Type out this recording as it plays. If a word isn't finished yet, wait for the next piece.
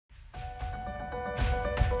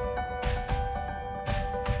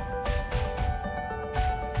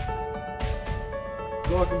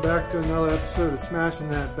Welcome back to another episode of Smashing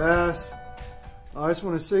That Bass. I just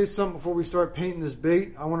want to say something before we start painting this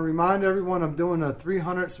bait. I want to remind everyone I'm doing a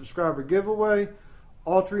 300 subscriber giveaway.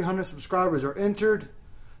 All 300 subscribers are entered.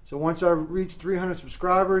 So once I reach 300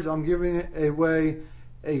 subscribers, I'm giving away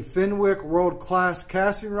a Fenwick World Class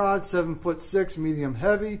casting rod, 7'6", medium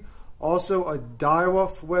heavy. Also a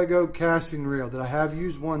Daiwa Fuego casting reel that I have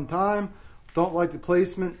used one time. Don't like the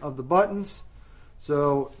placement of the buttons.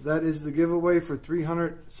 So that is the giveaway for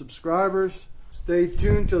 300 subscribers. Stay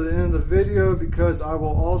tuned till the end of the video because I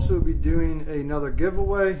will also be doing another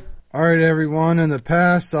giveaway. Alright everyone, in the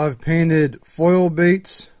past I've painted foil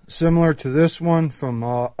baits similar to this one from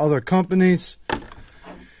other companies.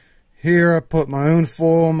 Here I put my own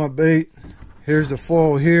foil on my bait. Here's the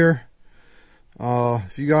foil here.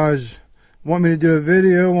 If you guys want me to do a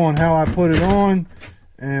video on how I put it on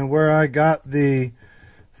and where I got the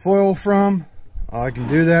foil from, I can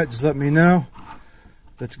do that. Just let me know.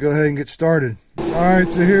 Let's go ahead and get started. Alright,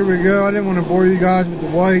 so here we go. I didn't want to bore you guys with the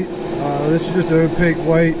white. This is just an opaque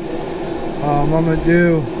white. I'm going to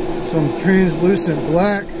do some translucent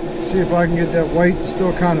black. See if I can get that white to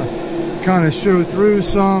still kind of show through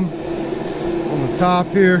some on the top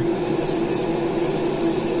here.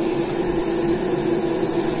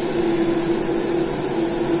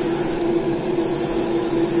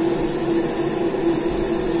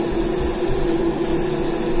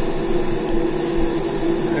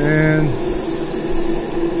 And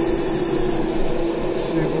let's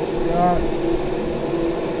see what we got.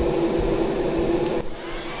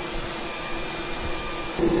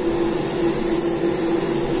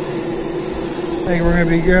 I think we're going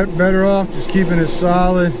to be better off just keeping it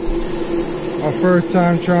solid. My first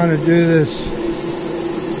time trying to do this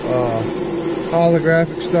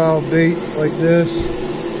holographic style bait like this.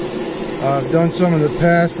 I've done some in the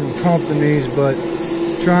past from companies, but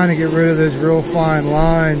trying to get rid of those real fine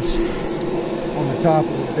lines on the top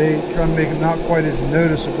of the bait, trying to make them not quite as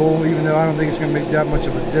noticeable, even though I don't think it's going to make that much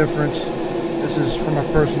of a difference. This is for my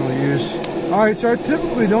personal use. Alright, so I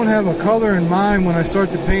typically don't have a color in mind when I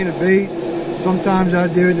start to paint a bait. Sometimes I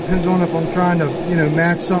do, it depends on if I'm trying to,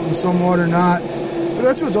 match something somewhat or not. But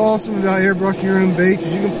that's what's awesome about airbrushing your own baits,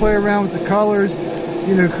 is you can play around with the colors,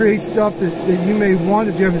 create stuff that you may want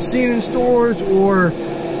that you haven't seen in stores, or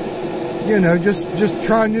just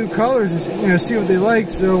try new colors and see what they like.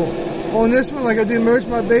 So on this one, like I do most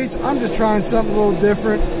of my baits, I'm just trying something a little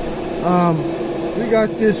different. We got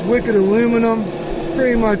this Wicked Aluminum,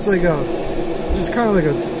 pretty much like just kind of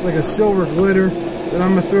like a silver glitter that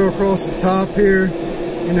I'm gonna throw across the top here.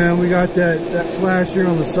 We got that flash here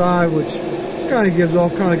on the side, which kind of gives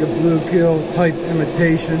off kind of like a bluegill type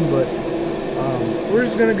imitation, but we're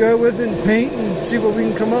just gonna go with it and paint and see what we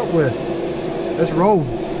can come up with. Let's roll.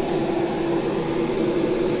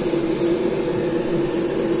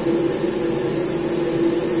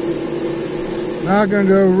 Not gonna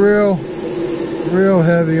go real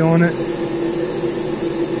heavy on it.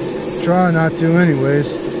 Try not to anyways.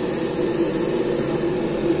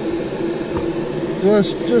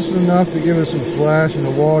 Just enough to give it some flash in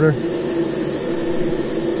the water.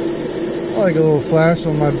 I like a little flash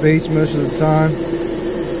on my baits most of the time.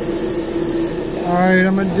 Alright,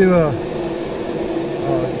 I'm gonna do a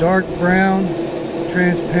dark brown,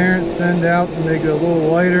 transparent, thinned out to make it a little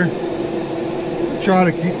lighter. Try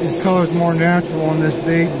to keep these colors more natural on this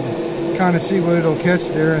bait and kind of see what it'll catch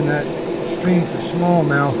there in that stream for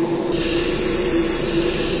smallmouth.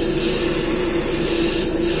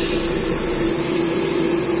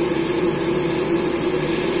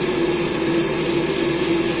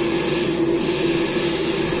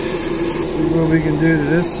 See what we can do to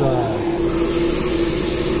this side.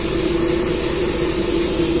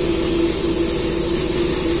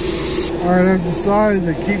 Alright, I've decided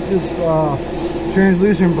to keep this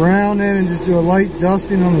translucent brown in and just do a light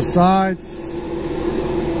dusting on the sides.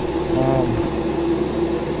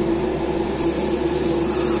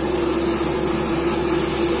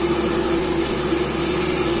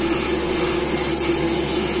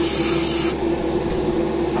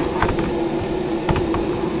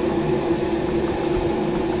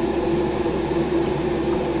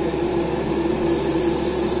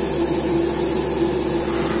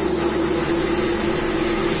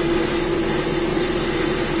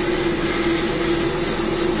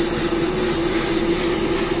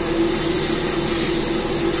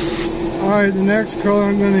 Alright, the next color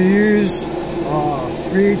I'm going to use,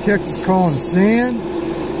 Create Texas Calling Sand.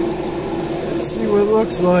 Let's see what it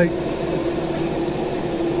looks like.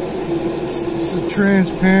 It's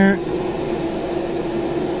transparent.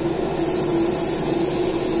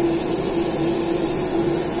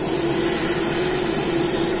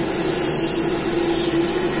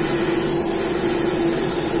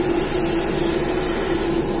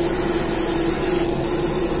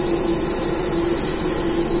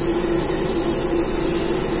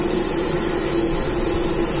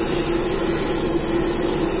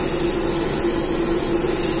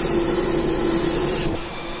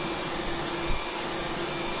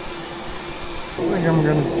 I'm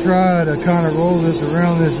going to try to kind of roll this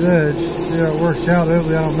around this edge, see how it works out.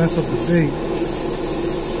 Hopefully I don't mess up the bait.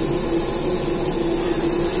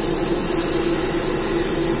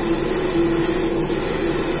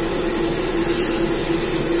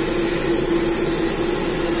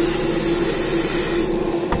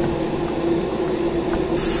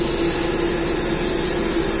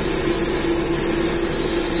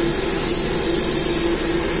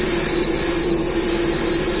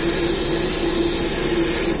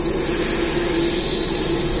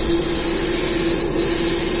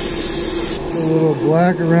 A little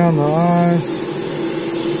black around the eyes.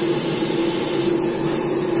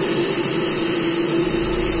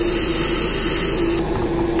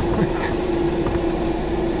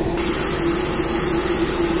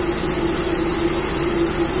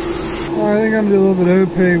 I think I'm gonna do a little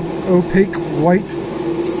bit of opaque white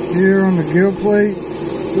here on the gill plate.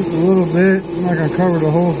 Just a little bit. I'm not gonna cover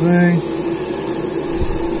the whole thing.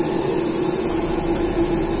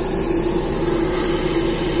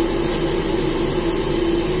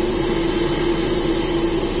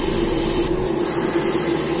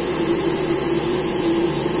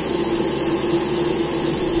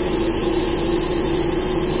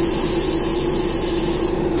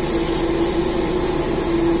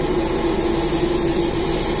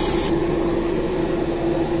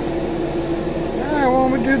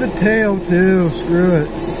 Do the tail too, screw it.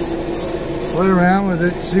 Play around with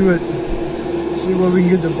it, see what we can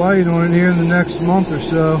get the bite on it here in the next month or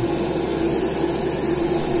so.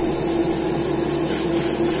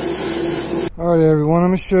 Alright everyone, I'm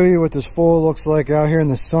going to show you what this foil looks like out here in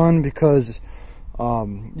the sun, because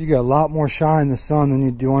you get a lot more shine in the sun than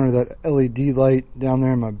you do under that LED light down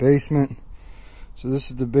there in my basement. So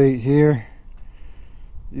this is the bait here.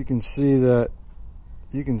 You can see that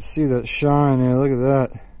shine there. Look at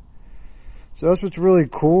that. So that's what's really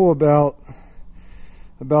cool about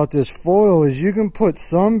this foil, is you can put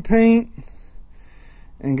some paint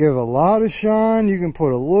and give a lot of shine. You can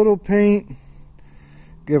put a little paint,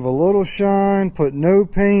 give a little shine, put no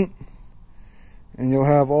paint, and you'll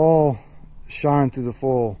have all shine through the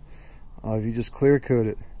foil if you just clear coat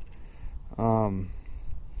it. I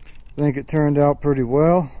think it turned out pretty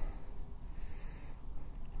well.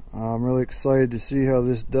 I'm really excited to see how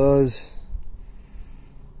this does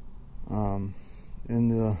in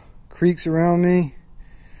the creeks around me.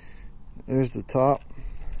 There's the top.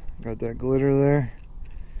 Got that glitter there.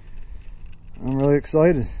 I'm really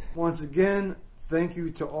excited. Once again, thank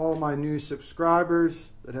you to all my new subscribers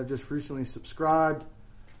that have just recently subscribed.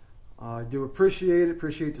 I do appreciate it.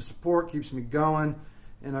 Appreciate the support. Keeps me going.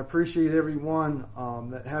 And I appreciate everyone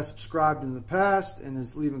that has subscribed in the past and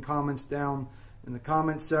is leaving comments down in the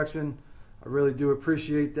comments section. I really do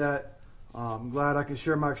appreciate that. I'm glad I can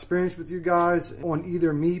share my experience with you guys on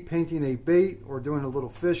either me painting a bait or doing a little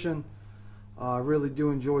fishing. I really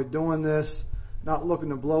do enjoy doing this. Not looking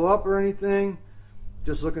to blow up or anything,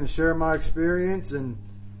 just looking to share my experience. And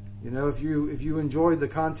you know, if you enjoyed the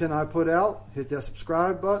content I put out, hit that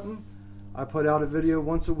subscribe button. I put out a video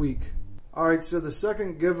once a week. Alright, so the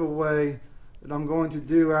second giveaway that I'm going to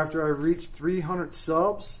do after I reach 300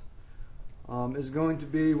 subs is going to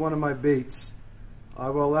be one of my baits. I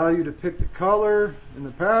will allow you to pick the color and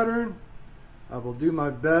the pattern. I will do my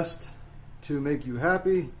best to make you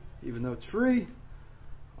happy, even though it's free.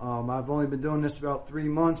 I've only been doing this about 3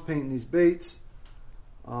 months, painting these baits.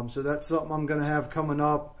 So that's something I'm going to have coming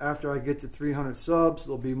up after I get to 300 subs.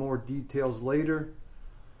 There'll be more details later.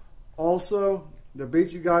 Also, the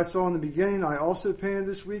baits you guys saw in the beginning, I also painted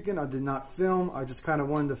this weekend. I did not film. I just kind of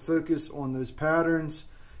wanted to focus on those patterns.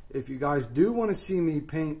 If you guys do want to see me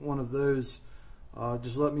paint one of those,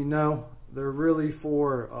 just let me know. They're really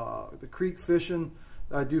for the creek fishing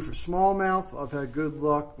that I do for smallmouth. I've had good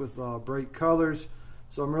luck with bright colors,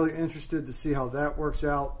 so I'm really interested to see how that works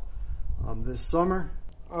out this summer.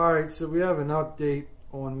 Alright, so we have an update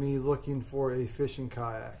on me looking for a fishing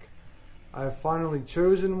kayak. I have finally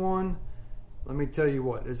chosen one. Let me tell you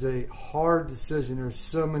what, it's a hard decision. There's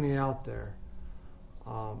so many out there.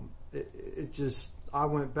 I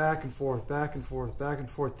went back and forth,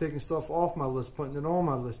 taking stuff off my list, putting it on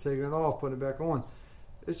my list, taking it off, putting it back on.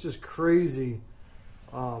 It's just crazy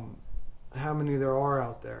how many there are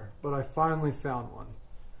out there. But I finally found one.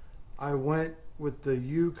 I went with the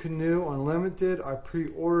U-Canoe Unlimited. I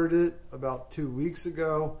pre-ordered it about 2 weeks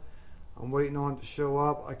ago. I'm waiting on it to show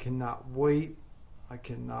up. I cannot wait. I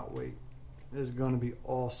cannot wait. This is going to be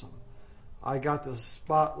awesome. I got the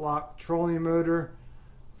spot lock trolling motor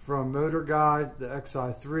from Motor Guide, the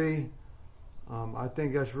XI3. I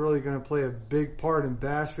think that's really going to play a big part in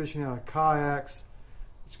bass fishing out of kayaks.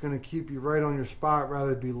 It's going to keep you right on your spot,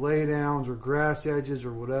 rather it be lay downs or grass edges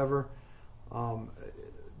or whatever.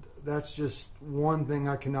 That's just one thing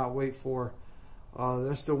I cannot wait for.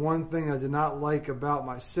 That's the one thing I did not like about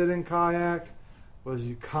my sitting kayak, was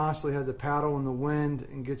you constantly had to paddle in the wind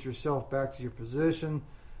and get yourself back to your position.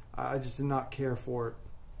 I just did not care for it.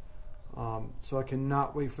 So I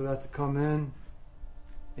cannot wait for that to come in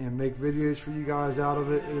and make videos for you guys out of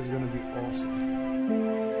it. It is going to be awesome.